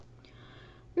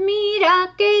मीरा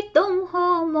के तुम हो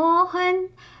मोहन,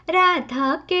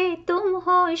 राधा के तुम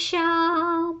हो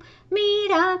श्याम।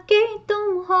 मीरा के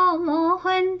तुम हो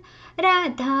मोहन,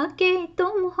 राधा के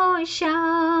तुम हो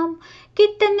श्याम।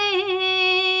 कितने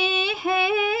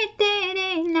हैं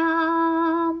तेरे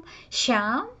नाम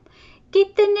श्याम,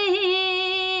 कितने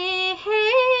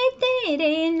हैं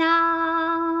तेरे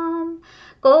नाम।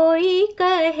 कोई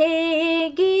कहे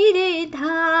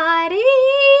गिरधारी,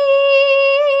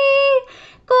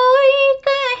 कोई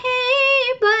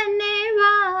कहे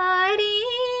बनवारी,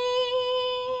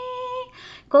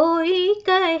 कोई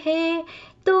कहे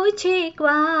तुझे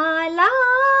ग्वाला।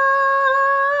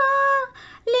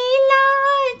 लीला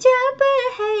जब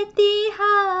है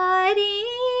तिहारी,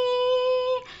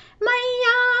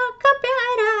 मैया का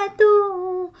प्यारा तू,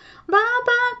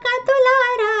 बाबा का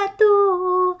दुलारा तू,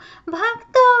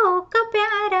 भक्तों का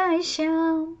प्यारा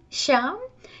श्याम। श्याम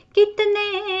कितने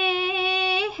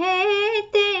हैं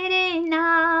तेरे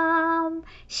नाम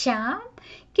श्याम,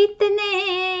 कितने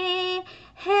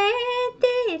हैं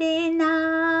तेरे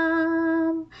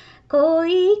नाम।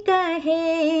 कोई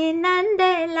कहे नंद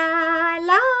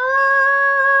लाला,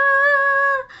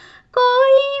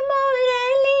 कोई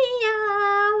मुरलिया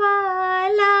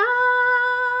वाला।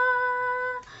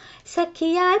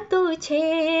 सखिया तुझे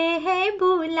है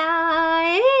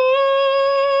बुलाए,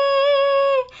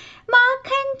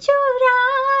 माखन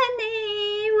चुराने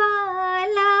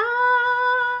वाला।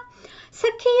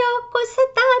 सखियों को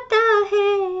सताता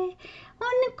है,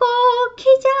 उनको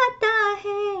खिजाता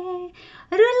है,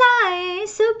 रुलाए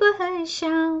सुबह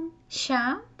शाम।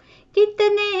 शाम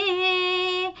कितने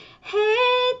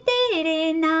हैं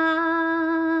तेरे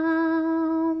नाम,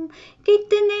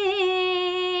 कितने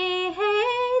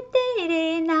हैं तेरे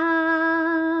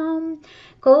नाम।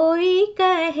 कोई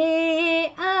कहे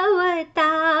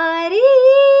अवतारी,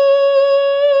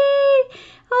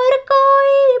 और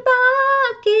कोई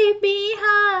बाके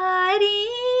बिहारी।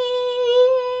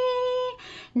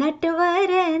 नटवर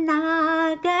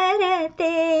नागर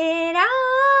तेरा,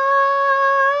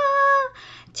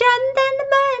 चंदन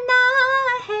बना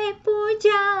है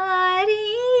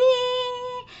पुजारी।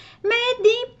 मैं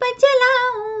दीप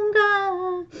जलाऊंगा,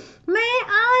 मैं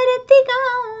आरती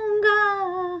गाऊंगा,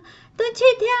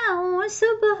 तुझे ध्याऊं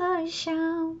सुबह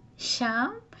शाम।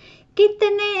 शाम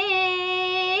कितने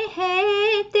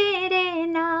हैं तेरे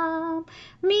नाम।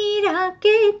 मीरा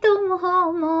के तुम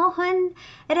हो मोहन,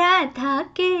 राधा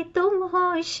के तुम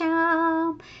हो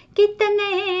श्याम।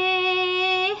 कितने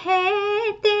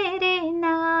हैं तेरे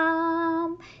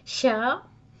नाम श्याम,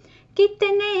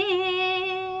 कितने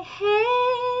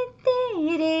हैं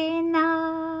तेरे नाम।